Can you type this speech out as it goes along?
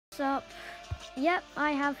up? Yep,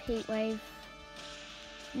 I have Heatwave.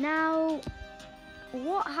 Now,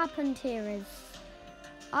 what happened here is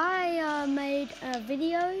I made a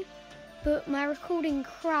video, but my recording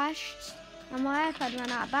crashed and my iPad ran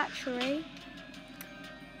out of battery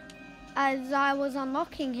as I was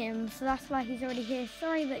unlocking him, so that's why he's already here.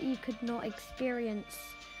 Sorry that you could not experience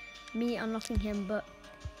me unlocking him, but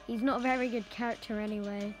he's not a very good character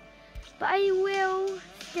anyway. But I will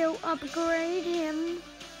still upgrade him,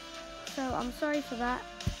 so I'm sorry for that.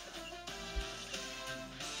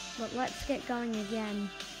 But let's get going again.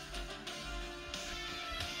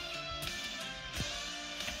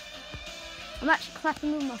 I'm actually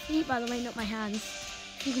clapping with my feet, by the way, not my hands.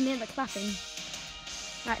 You can hear the clapping.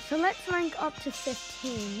 Right, so let's rank up to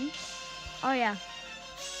 15. Oh yeah.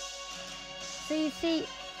 So you see,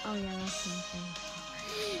 oh yeah, that's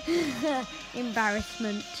something.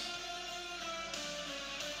 Embarrassment.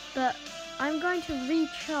 But I'm going to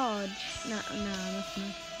recharge. No, that's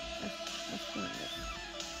not. That's pointless.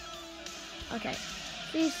 Okay.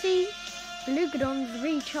 So you see, Lugadon's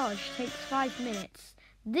recharge takes 5 minutes.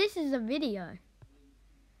 This is a video.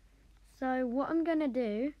 So what I'm gonna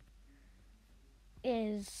do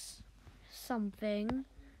is something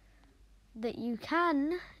that you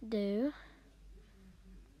can do.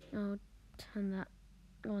 I'll turn that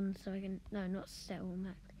on so I can, no, not set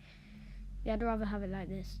automatically. Yeah, I'd rather have it like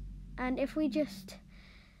this. And if we just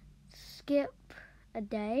skip a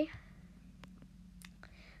day,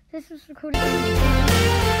 this was recorded.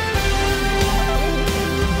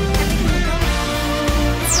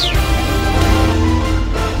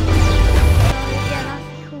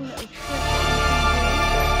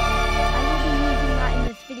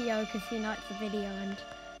 Because you know it's a video and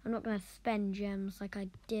I'm not going to spend gems like I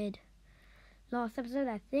did last episode,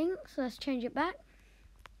 I think. So let's change it back.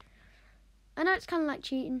 I know it's kind of like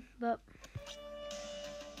cheating, but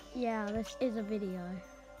yeah, this is a video.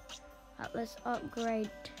 Let's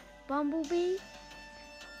upgrade Bumblebee.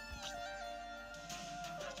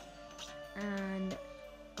 And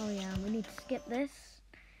oh yeah, we need to skip this.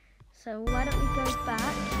 So why don't we go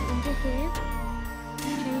back into here,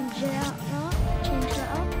 change it up, change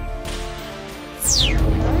that up.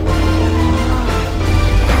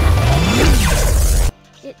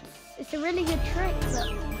 It's a really good trick that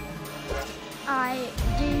I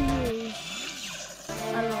do use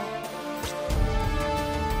a lot.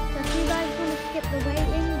 So if you guys want to skip the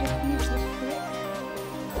waiting, just use this trick.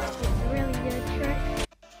 It's a really good trick.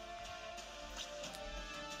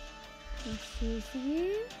 Let's see you.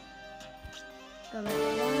 Go like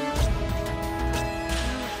that.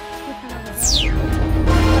 Skip another day.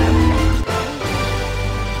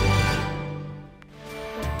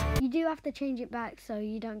 You do have to change it back so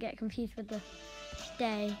you don't get confused with the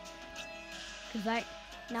day. Because like,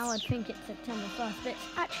 now I think it's September 1st, but it's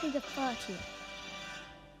actually the 30th.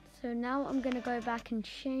 So now I'm going to go back and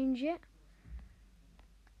change it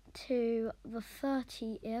to the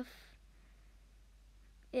 30th.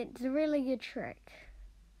 It's a really good trick.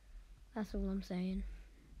 That's all I'm saying.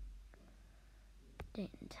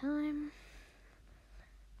 Date and time.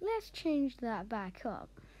 Let's change that back up.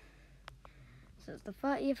 So it's the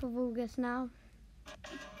 30th of August now.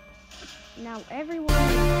 Now everyone...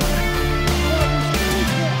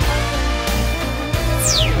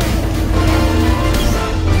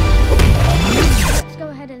 Let's go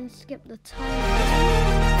ahead and skip the time.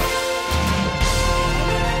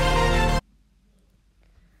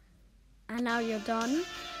 And now you're done.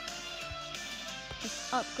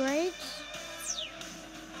 Just upgrade.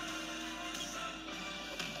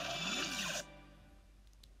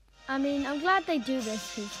 I mean, I'm glad they do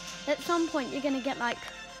this because at some point you're going to get like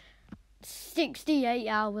 68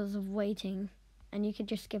 hours of waiting and you could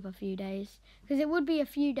just skip a few days. Because it would be a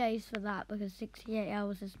few days for that because 68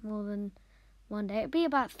 hours is more than one day. It'd be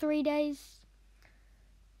about 3 days.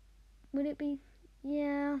 Would it be?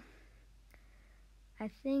 Yeah. I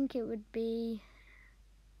think it would be,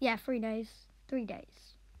 yeah, 3 days. 3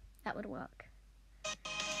 days. That would work.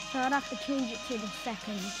 So I'd have to change it to the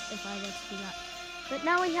 2nd if I were to do that. But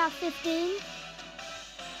now we have 15,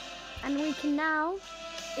 and we can now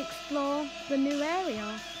explore the new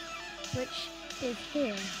area, which is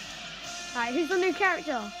here. Alright, who's the new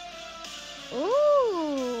character?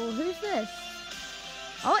 Ooh, who's this?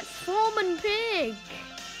 Oh, it's Foreman Pig!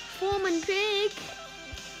 Foreman Pig!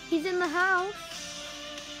 He's in the house.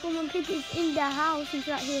 Foreman Pig is in the house, he's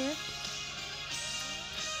right here.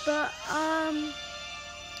 But,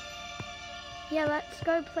 yeah, let's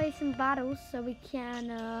go play some battles so we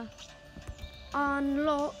can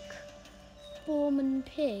unlock Foreman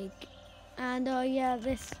Pig. And yeah,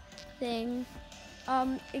 this thing,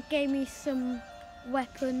 it gave me some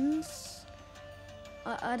weapons.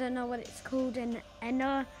 I don't know what it's called in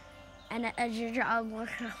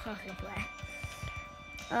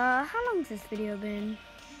how long's this video been?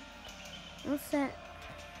 I'll set.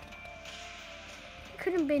 It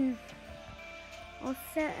could have been. I'll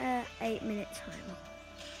set a 8-minute timer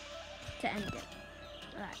to end it.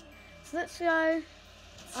 Alright, so let's go.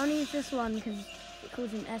 I'll use this one because it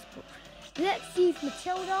calls an S-book. Let's use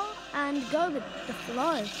Matilda and go with the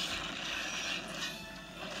flow.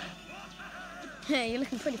 You're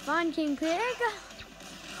looking pretty fine, King Pig.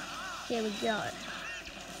 Here we go.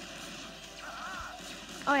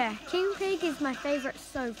 Oh yeah, King Pig is my favourite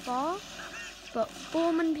so far, but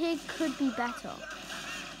Foreman Pig could be better.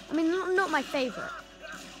 I mean, not my favourite.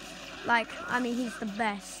 Like, I mean, he's the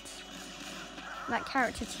best. Like,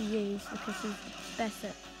 character to use because he's the best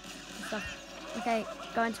at stuff. Okay,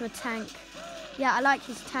 go into a tank. Yeah, I like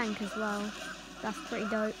his tank as well. That's pretty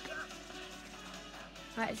dope.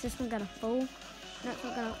 Right, is this one gonna fall? No, it's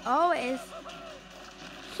not gonna. Oh, it is.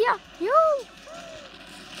 Yeah, yo!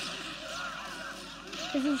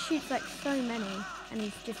 Because he shoots like so many, and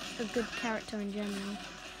he's just a good character in general.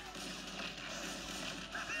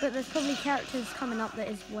 But there's probably characters coming up that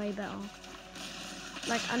is way better.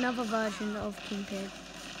 Like another version of King Pig.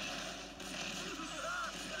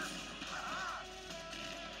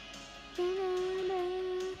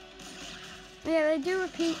 Yeah, they do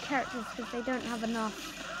repeat characters because they don't have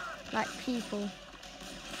enough, like, people.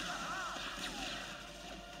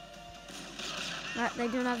 Like, they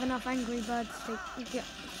don't have enough Angry Birds to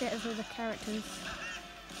get us all the characters.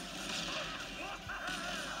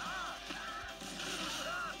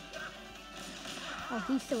 Oh,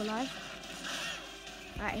 he's still alive.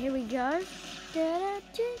 Alright, here we go. There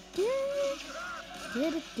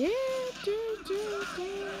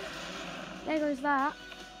goes that.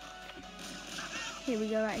 Here we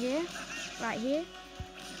go, right here. Right here.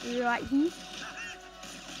 Right here.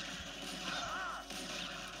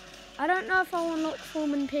 I don't know if I'll unlock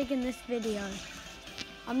Foreman Pig in this video.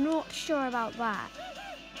 I'm not sure about that.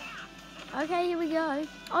 Okay, here we go.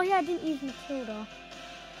 Oh yeah, I didn't use Matilda.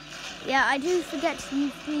 Yeah, I do forget to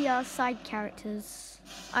use the side characters.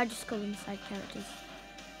 I just call them side characters.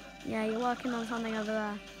 Yeah, you're working on something over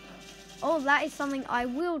there. Oh, that is something I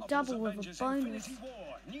will double with a bonus.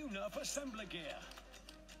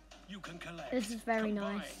 This is very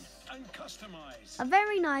nice. A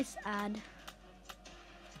very nice ad.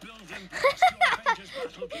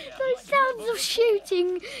 Those sounds of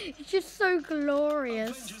shooting, it's just so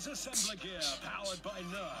glorious.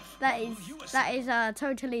 That is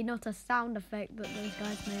totally not a sound effect that those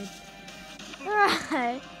guys made.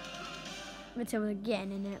 Alright. Matilda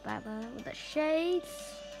getting in it back there with the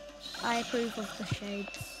shades. I approve of the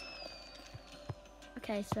shades.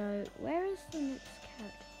 Okay, so where is the next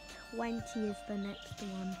character? 20 is the next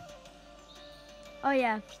one. Oh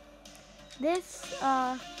yeah. This,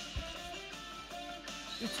 the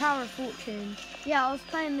Tower of Fortune. Yeah, I was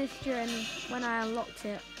playing this during when I unlocked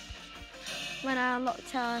it. When I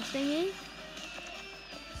unlocked thingy.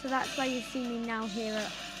 So that's why you see me now here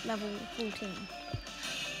at level 14.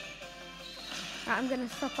 Right, I'm gonna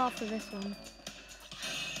stop after this one.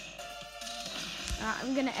 Right,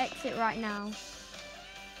 I'm gonna exit right now.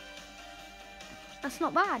 That's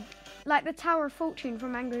not bad. Like the Tower of Fortune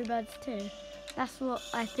from Angry Birds 2. That's what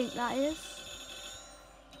I think that is.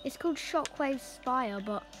 It's called Shockwave Spire,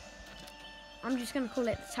 but I'm just going to call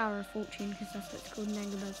it the Tower of Fortune because that's what it's called in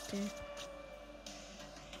Angry Birds 2.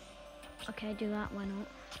 Okay, do that, why not?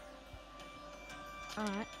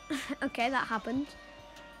 Alright. Okay, that happened.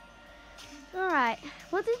 Alright,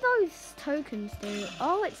 what did those tokens do?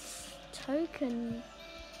 Oh, it's token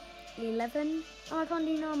 11. Oh, I can't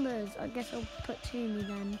do numbers. I guess I'll put to me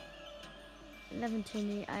then. 11 to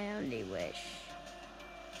me, I only wish.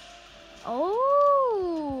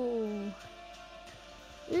 Oh!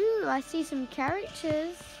 Ooh, I see some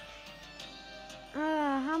characters.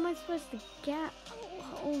 How am I supposed to get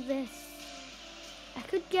all this? I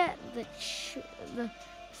could get the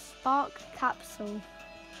spark capsule.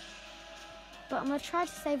 But I'm going to try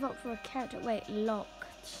to save up for a character. Wait,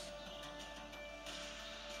 locked.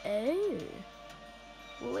 Oh.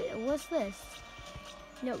 Wait, what's this?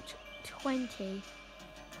 Note 20.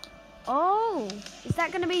 Oh, is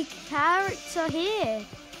that going to be character here?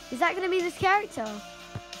 Is that going to be this character?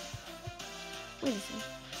 Wait a second.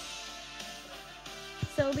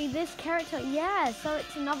 So it'll be this character. Yeah, so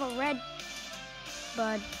it's another red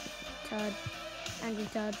bird, turd, angry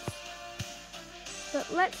turds. But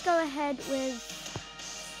let's go ahead with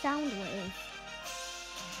Soundwave.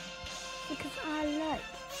 Because I like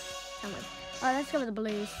Soundwave. Alright, let's go with the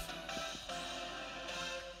blues.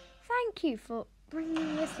 Thank you for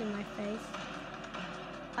bringing this in my face.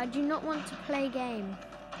 I do not want to play game.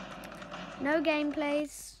 No game,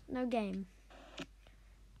 please. No game.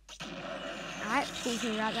 Alright,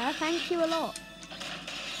 talking right there. Thank you a lot.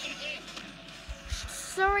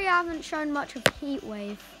 Sorry I haven't shown much of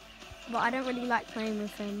Heatwave, but I don't really like playing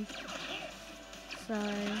with him.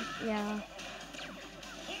 So, yeah.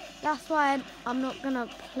 That's why I'm not going to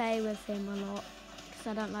play with him a lot, because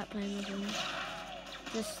I don't like playing with him.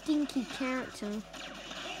 The stinky character.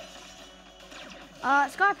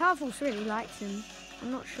 Sky Powerful really likes him.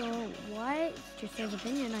 I'm not sure why. It's just his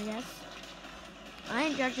opinion, I guess. I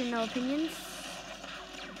ain't judging no opinions,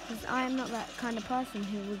 because I am not that kind of person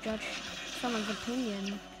who will judge someone's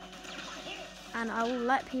opinion. And I will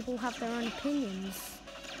let people have their own opinions.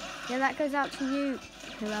 Yeah, that goes out to you,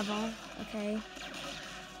 whoever. Okay.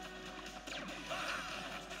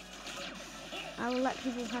 I will let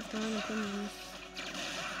people have their own opinions.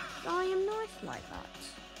 I am nice like that.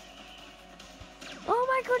 Oh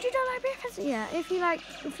my god, you don't like BFS? Yeah,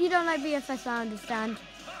 if you don't like BFS, I understand.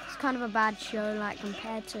 It's kind of a bad show, like,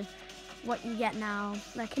 compared to what you get now,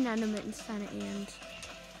 like Inanimate Insanity and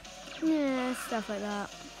yeah, stuff like that.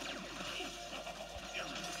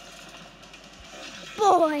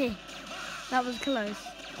 Boy! That was close.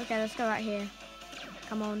 Okay, let's go right here.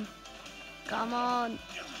 Come on. Come on.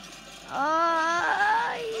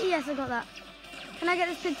 Oh, yes, I got that. Can I get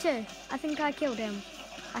this pig too? I think I killed him.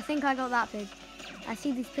 I think I got that pig. I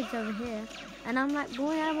see these pigs over here, and I'm like,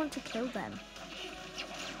 boy, I want to kill them.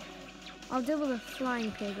 I'll deal with a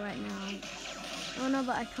flying pig right now. Oh no,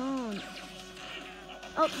 but I can't.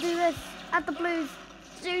 Oh, do this. At the blues.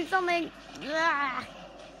 Do something. Ah!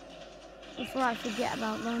 Before I forget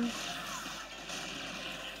about them.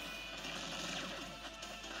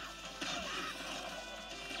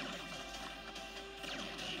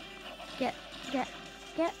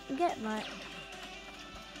 Get right.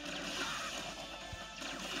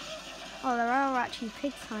 Oh, there are actually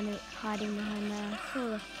pigs hiding behind there. I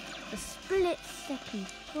saw the split-second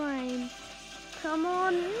frame. Come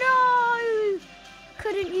on, no!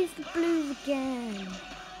 Couldn't use the blues again.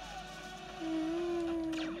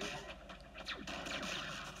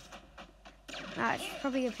 Ah, it's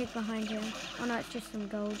probably a pig behind here. Oh no, it's just some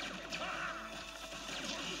gold.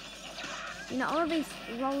 You know, all these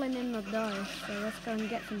rolling in the dough, so let's go and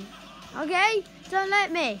get some. Okay, don't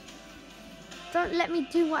let me. Don't let me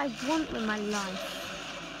do what I want with my life.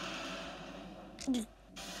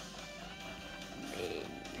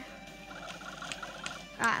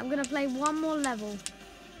 Alright, I'm gonna play one more level.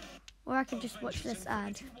 Or I could just watch this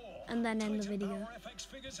ad and then end the video.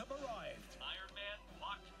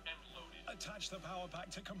 Attach the power pack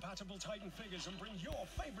to compatible Titan figures and bring your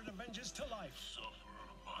favorite Avengers to life.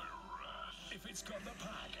 If it's got the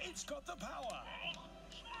pack, it's got the power.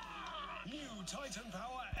 New Titan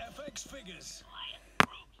Power FX figures.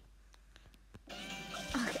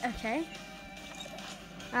 Okay.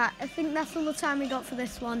 Alright, I think that's all the time we got for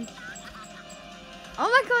this one. Oh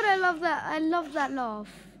my god, I love that. I love that laugh.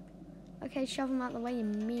 Okay, shove him out the way, you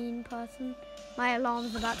mean person. My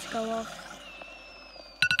alarm's about to go off.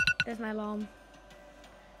 There's my alarm.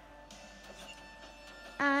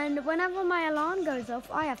 And whenever my alarm goes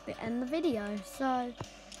off, I have to end the video. So,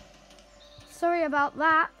 sorry about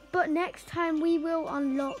that. But next time we will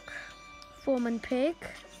unlock Foreman Pig.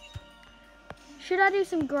 Should I do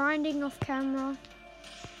some grinding off camera?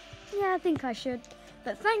 Yeah, I think I should.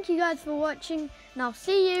 But thank you guys for watching. And I'll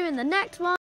see you in the next one.